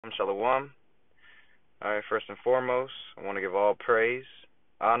Shalom. All right, first and foremost, I want to give all praise,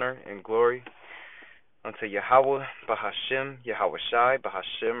 honor, and glory unto Yahweh, Bahashim, Yahweh Shai,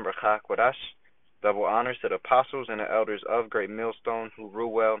 Bahashim, Rachak Wadash. Double honors to the apostles and the elders of Great Millstone who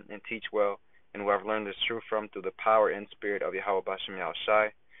rule well and teach well, and who have learned this truth from through the power and spirit of Yahweh Bahashim Yahweh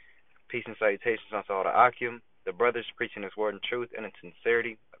Shai. Peace and salutations unto all the Akim, the brothers preaching his word in truth and in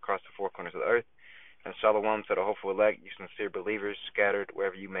sincerity across the four corners of the earth. And shalom to the hopeful elect, you sincere believers scattered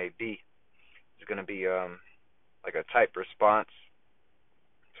wherever you may be. It's going to be like a type response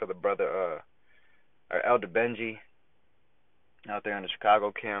to the brother, or Elder Benji out there in the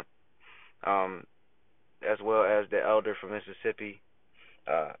Chicago camp, as well as the elder from Mississippi,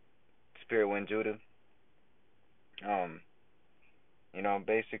 Spirit Wind Judah.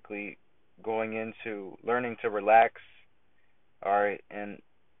 Basically going into learning to relax, all right, and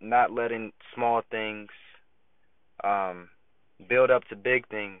not letting small things build up to big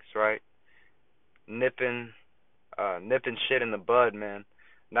things, right? Nipping shit in the bud, man.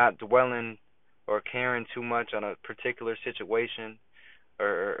 Not dwelling or caring too much on a particular situation,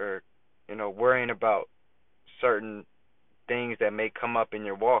 or worrying about certain things that may come up in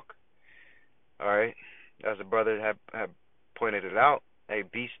your walk. All right, as the brother have pointed it out. Hey,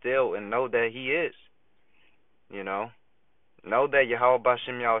 be still and know that He is. Know that Yahweh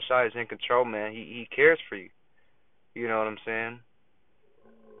Bashim Yahushai is in control, man. He cares for you. You know what I'm saying?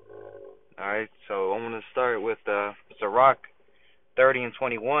 Alright, so I'm going to start with Sirach 30 and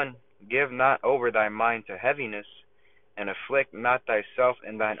 21. Give not over thy mind to heaviness, and afflict not thyself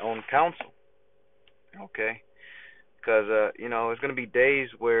in thine own counsel. Okay? Because, it's going to be days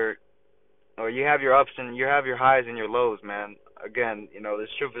where you have your ups and you have your highs and your lows, man. Again, this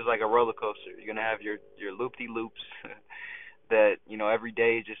truth is like a roller coaster. You're going to have your loop-de-loops that, every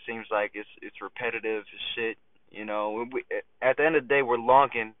day it just seems like it's repetitive shit. At the end of the day, we're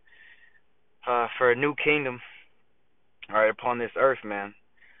longing for a new kingdom, all right, upon this earth, man,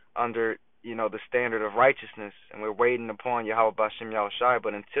 under, the standard of righteousness, and we're waiting upon Yahweh Bashim Yahushai.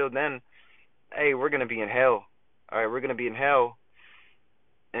 But until then, hey, we're going to be in hell, all right, we're going to be in hell.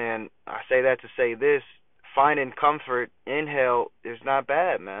 And I say that to say this: finding comfort in hell is not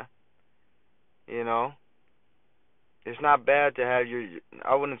bad, man. It's not bad to have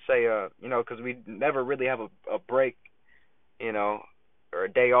I wouldn't say, because we never really have a break, or a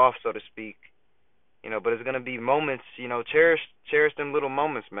day off, so to speak, but it's going to be moments, cherish them little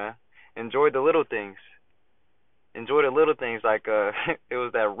moments, man. Enjoy the little things. Enjoy the little things like, it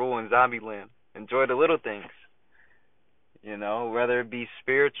was that rule in Zombieland. Enjoy the little things, whether it be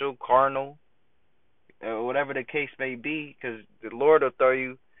spiritual, carnal, whatever the case may be, because the Lord will throw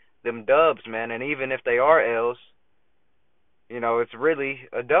you them dubs, man, and even if they are L's, it's really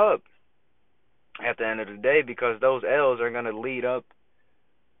a dub at the end of the day, because those L's are going to lead up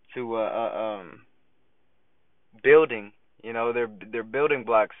to building. They're building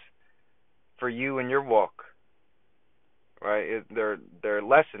blocks for you in your walk, right? They're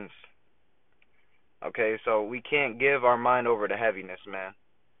lessons. Okay, so we can't give our mind over to heaviness, man.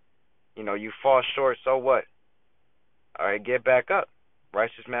 You fall short, so what? All right, get back up.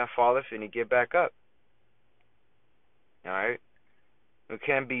 Righteous man falleth, and he get back up. All right. We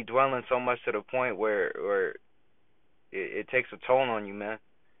can't be dwelling so much to the point where it takes a toll on you, man.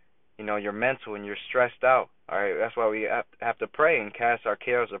 You're mental and you're stressed out. All right. That's why we have to pray and cast our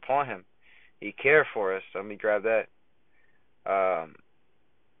cares upon Him. He cared for us. So let me grab that. I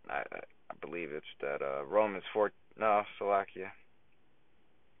believe it's that Romans 4. No, Salakia.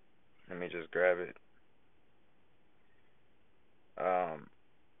 Let me just grab it.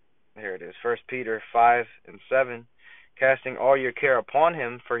 Here it is. 1 Peter 5 and 7. Casting all your care upon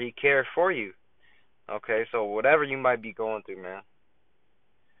Him, for He cared for you. Okay, so whatever you might be going through, man,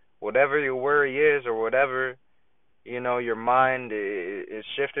 whatever your worry is, or whatever, your mind is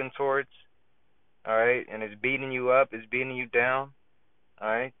shifting towards, all right, and it's beating you up, it's beating you down, all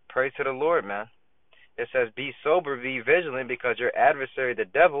right, pray to the Lord, man. It says, be sober, be vigilant, because your adversary, the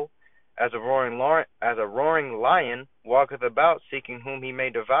devil, as a roaring lion, walketh about, seeking whom he may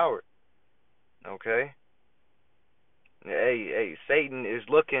devour. Okay? Hey, Satan is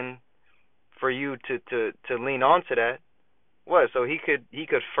looking for you to lean on to that. What? So he could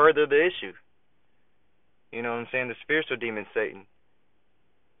further the issue. You know what I'm saying? The spiritual demon, Satan.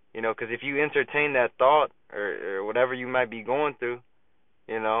 Because if you entertain that thought, or whatever you might be going through,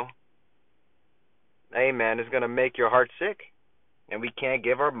 hey, man, it's going to make your heart sick. And we can't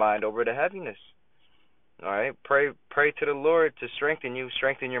give our mind over to heaviness. All right? Pray to the Lord to strengthen you,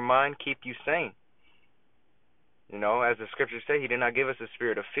 strengthen your mind, keep you sane. As the scriptures say, He did not give us a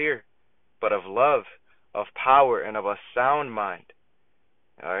spirit of fear, but of love, of power, and of a sound mind.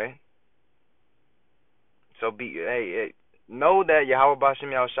 All right. So hey, know that Yahweh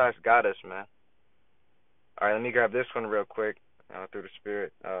Bashim Yahushua's got us, man. All right, let me grab this one real quick through the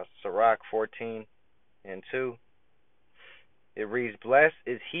Spirit. Sirach 14:2. It reads, "Blessed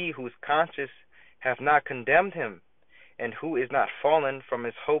is he whose conscience hath not condemned him, and who is not fallen from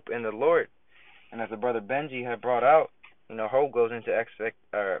his hope in the Lord." And as the brother Benji had brought out, hope goes into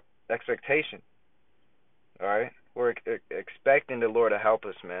expectation. All right, we're expecting the Lord to help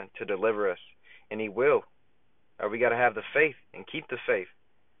us, man, to deliver us, and He will. We got to have the faith and keep the faith.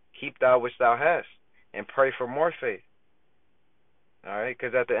 Keep thou which thou hast, and pray for more faith. All right,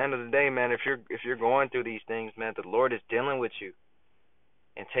 because at the end of the day, man, if you're going through these things, man, the Lord is dealing with you,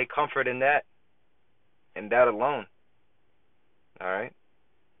 and take comfort in that, and that alone. All right.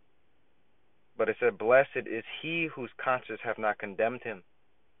 But it said, "Blessed is he whose conscience hath not condemned him."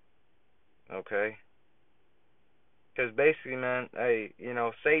 Okay. Because basically, man, hey,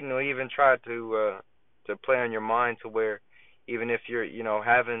 Satan will even try to play on your mind to where even if you're,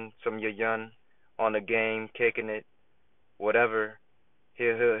 having some yun on the game, kicking it, whatever,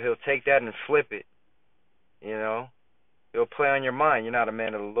 he'll take that and flip it. He'll play on your mind. You're not a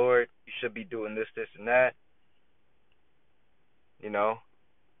man of the Lord. You should be doing this, this, and that. You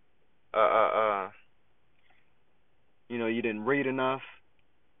didn't read enough,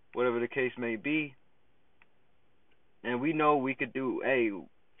 whatever the case may be. And we know we could do,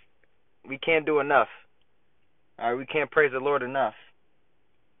 we can't do enough. All right, we can't praise the Lord enough.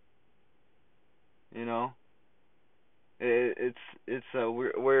 We're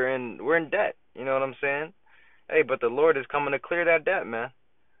in debt. You know what I'm saying? Hey, but the Lord is coming to clear that debt, man.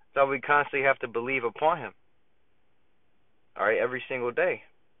 So we constantly have to believe upon Him. All right, every single day.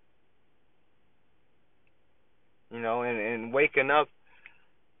 And waking up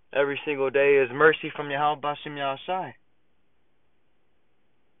every single day is mercy from Yahweh Bashim Yahushai.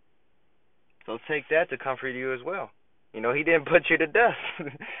 So take that to comfort you as well. He didn't put you to death.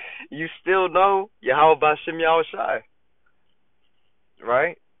 You still know Yahweh Bashim Yahushai.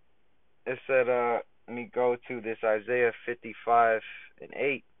 Right? It said, let me go to this Isaiah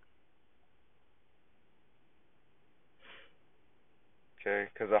 55:8. Okay,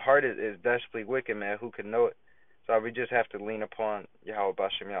 because the heart is desperately wicked, man. Who can know it? So we just have to lean upon Yahweh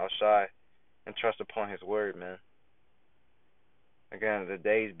Bashim Yahushai and trust upon His word, man. Again, the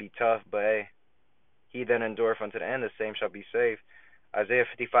days be tough, but hey, he that endureth unto the end, the same shall be saved. Isaiah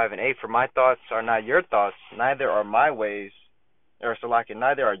 55:8, "For my thoughts are not your thoughts, neither are my ways,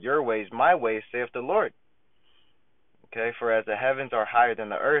 neither are your ways my ways, saith the Lord." Okay, "For as the heavens are higher than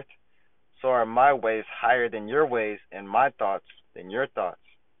the earth, so are my ways higher than your ways, and my thoughts than your thoughts."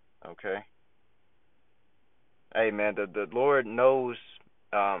 Okay. Hey, man, the Lord knows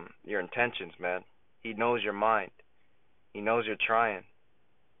your intentions, man. He knows your mind. He knows you're trying.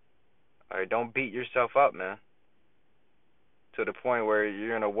 All right, don't beat yourself up, man, to the point where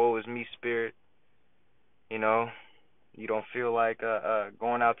you're in a woe is me spirit. You don't feel like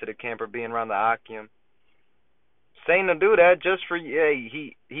going out to the camp or being around the Akim. Satan to do that just for you.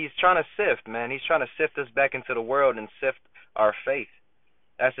 Hey, he's trying to sift, man. He's trying to sift us back into the world and sift our faith.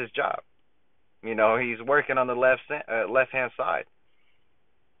 That's his job. He's working on the left-hand side.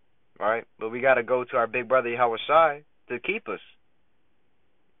 All right? But we got to go to our big brother Yahushai to keep us.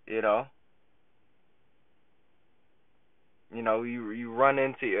 You run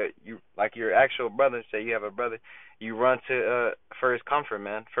into like your actual brother. Say you have a brother, you run to for his comfort,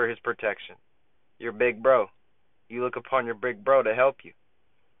 man, for his protection. Your big bro. You look upon your big bro to help you.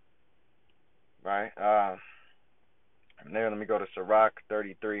 Right? And there, let me go to Sirach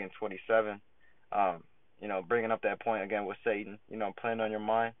 33:27. Bringing up that point again with Satan. Playing on your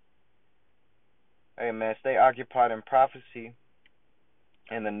mind. Hey, man, stay occupied in prophecy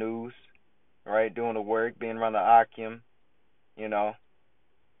and the news. Right? Doing the work, being around the Akim.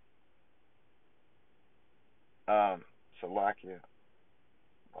 Salakia.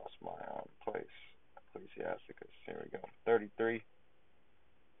 Lost my place. Ecclesiasticus. Here we go. 33.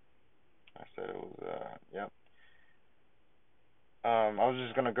 I said it was, yep. I was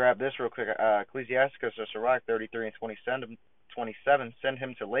just going to grab this real quick. Ecclesiasticus or Sirach 33:27. "Send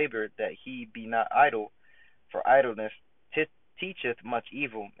him to labor that he be not idle, for idleness teacheth much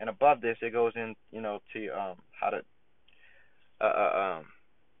evil." And above this, it goes in, to how to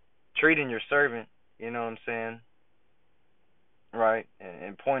treating your servant. You know what I'm saying? Right,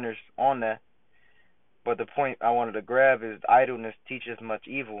 and pointers on that. But the point I wanted to grab is idleness teaches much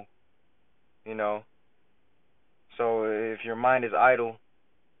evil. So if your mind is idle,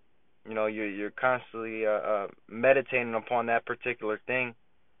 you're constantly meditating upon that particular thing.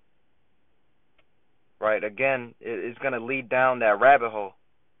 Right, again, it's going to lead down that rabbit hole.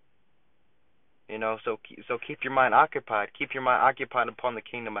 So keep your mind occupied. Keep your mind occupied upon the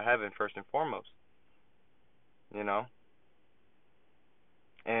kingdom of heaven first and foremost. You know,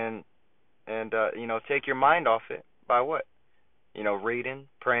 and take your mind off it by what? Reading,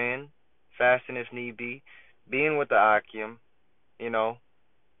 praying, fasting if need be, being with the Akim. You know,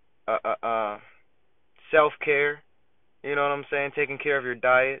 self care. You know what I'm saying? Taking care of your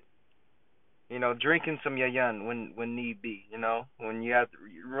diet. Drinking some yayan when need be. When you have to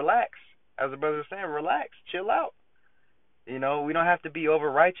relax. As the brother was saying, relax, chill out. We don't have to be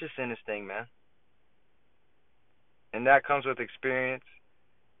over righteous in this thing, man. And that comes with experience.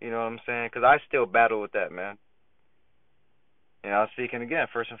 You know what I'm saying? Because I still battle with that, man. I'm speaking again,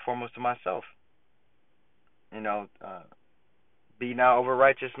 first and foremost to myself. Be not over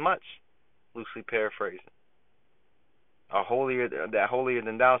righteous much, loosely paraphrasing. That holier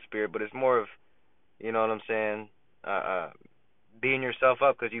than thou spirit, but it's more of, you know what I'm saying, beating yourself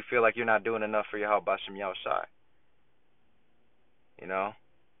up because you feel like you're not doing enough for Yahweh Bashem Yahushai.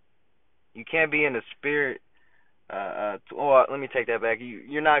 You can't be in the spirit. Let me take that back.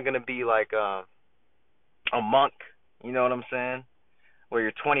 You're not gonna be like a monk. You know what I'm saying? Where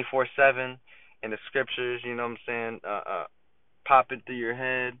you're 24/7 in the scriptures. You know what I'm saying? Popping through your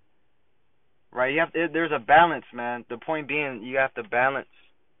head. Right? There's a balance, man. The point being, you have to balance.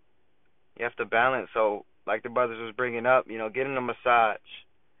 So, like the brothers was bringing up, getting a massage,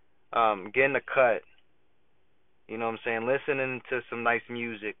 getting a cut. You know what I'm saying? Listening to some nice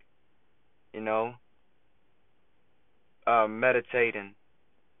music. Meditating,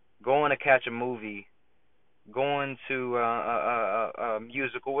 going to catch a movie, going to a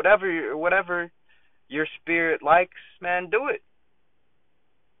musical, whatever your spirit likes, man, do it.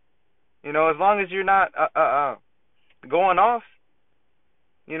 As long as you're not going off.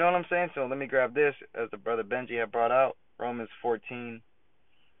 You know what I'm saying? So let me grab this, as the brother Benji had brought out, Romans 14.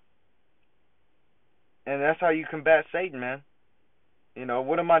 And that's how you combat Satan, man.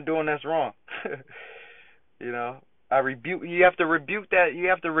 What am I doing that's wrong? I rebuke. You have to rebuke that. You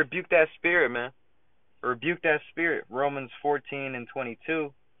have to rebuke that spirit, man. Rebuke that spirit. Romans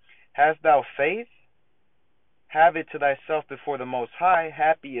 14:22. Hast thou faith? Have it to thyself before the Most High.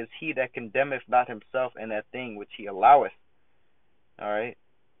 Happy is he that condemneth not himself in that thing which he alloweth. All right.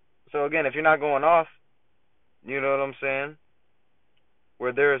 So again, if you're not going off, you know what I'm saying?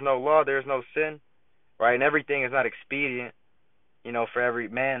 Where there is no law, there is no sin, right? And everything is not expedient, for every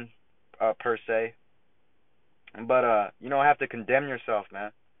man, per se. But you don't have to condemn yourself,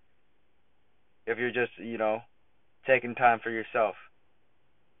 man. If you're just, taking time for yourself,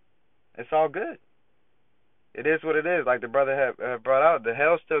 it's all good. It is what it is. Like the brother had brought out, the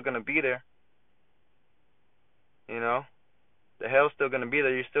hell's still gonna be there. The hell's still gonna be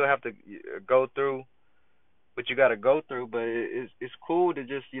there. You still have to go through what you got to go through, but it's cool to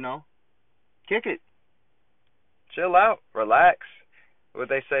just kick it, chill out, relax. What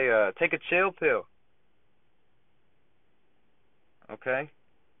they say, take a chill pill. Okay.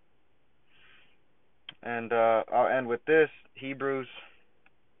 And I'll end with this, Hebrews,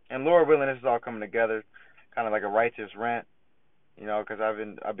 and Lord willing, this is all coming together, kind of like a righteous rant, because I've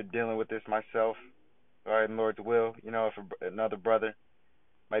been dealing with this myself. All right, in Lord's will, if another brother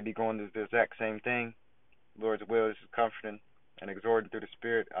might be going through the exact same thing, Lord's will is comforting and exhorting through the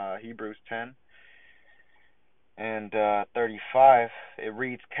Spirit. Hebrews 10 and 35, it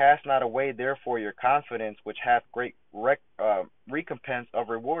reads, "Cast not away therefore your confidence, which hath great recompense of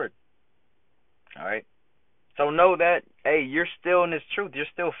reward." All right. So know that, hey, you're still in this truth. You're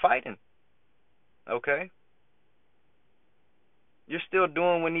still fighting. Okay? You're still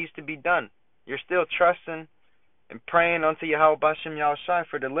doing what needs to be done. You're still trusting and praying unto Yahweh Bashem Yahushai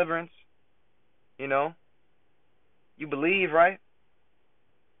for deliverance. You believe, right?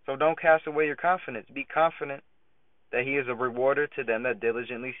 So don't cast away your confidence. Be confident that he is a rewarder to them that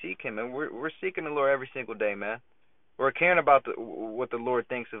diligently seek him. And we're seeking the Lord every single day, man. We're caring about what the Lord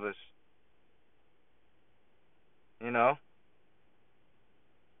thinks of us.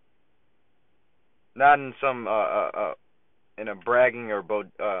 Not in some in a bragging or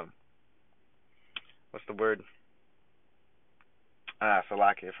what's the word?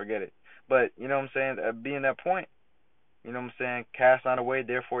 Salakia, forget it. But you know what I'm saying? Being that point, you know what I'm saying? Cast not away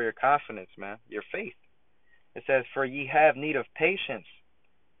therefore your confidence, man, your faith. It says, "For ye have need of patience,"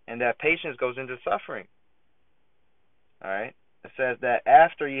 and that patience goes into suffering. All right. It says that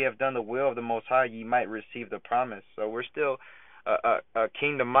after ye have done the will of the Most High, ye might receive the promise. So we're still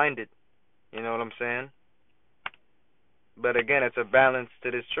kingdom-minded. You know what I'm saying? But again, it's a balance to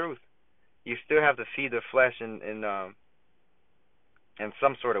this truth. You still have to feed the flesh in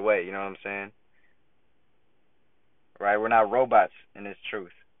some sort of way. You know what I'm saying? Right? We're not robots in this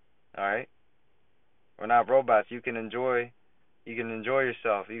truth. All right. We're not robots. You can enjoy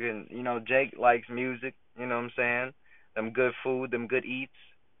yourself. You can, Jake likes music, you know what I'm saying? Them good food, them good eats.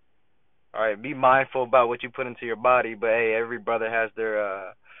 All right, be mindful about what you put into your body, but hey, every brother has their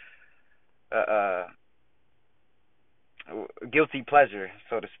uh, uh, guilty pleasure,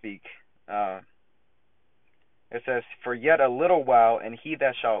 so to speak. Uh, it says, "For yet a little while, and he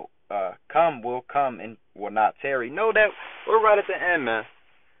that shall come will come and will not tarry." Know that we're right at the end, man.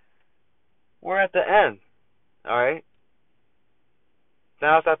 We're at the end. All right.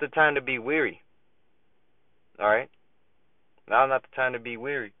 Now's not the time to be weary. All right. Now's not the time to be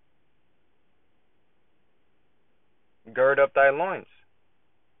weary. Gird up thy loins.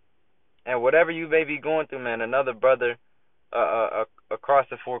 And whatever you may be going through, man, another brother across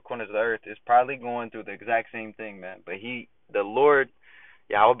the four corners of the earth is probably going through the exact same thing, man. But the Lord,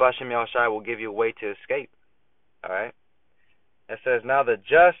 Yahweh Bashem Yahushai, will give you a way to escape. All right. It says, "Now the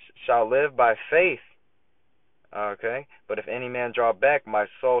just shall live by faith." Okay. "But if any man draw back, my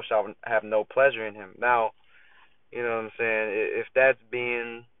soul shall have no pleasure in him." Now, you know what I'm saying? If that's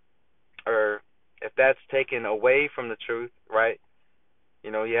or if that's taken away from the truth, right?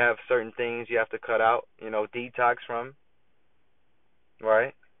 You have certain things you have to cut out, detox from,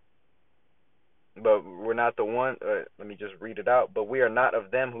 right? But we're not the one, let me just read it out. "But we are not of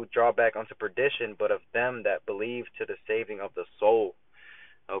them who draw back unto perdition, but of them that believe to the saving of the soul."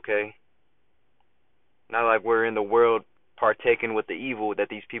 Okay? Not like we're in the world partaking with the evil that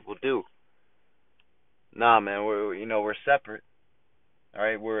these people do. Nah, man, we're separate. All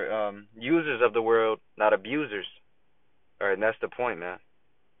right? We're users of the world, not abusers. All right, and that's the point, man.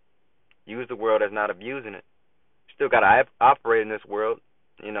 Use the world as not abusing it. Still got to operate in this world,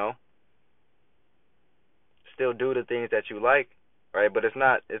 Still do the things that you like, right? But it's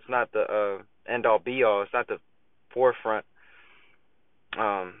not the end all be all. It's not the forefront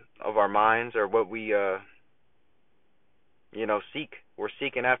of our minds or what we seek. We're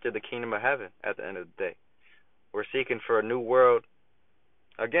seeking after the kingdom of heaven at the end of the day. We're seeking for a new world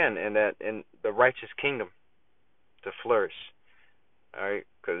again, in the righteous kingdom to flourish. All right,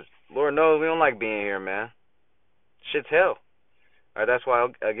 because Lord knows we don't like being here, man. Shit's hell. All right, that's why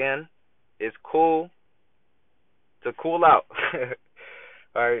again, it's cool to cool out.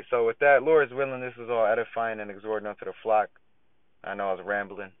 All right, so with that, Lord's willing, this was all edifying and exhorting unto the flock. I know I was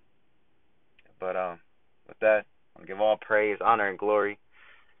rambling, but with that, I'll give all praise, honor, and glory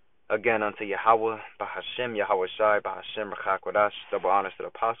again unto Yahweh, Bahashem, Yahweh Shai, Bahashem, Rachakwadash. Double honors to the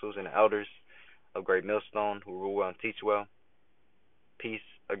apostles and the elders of Great Millstone who rule well and teach well. Peace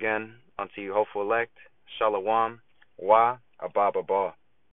again unto you, hopeful elect. Shalom, Wa, Abba, Abba.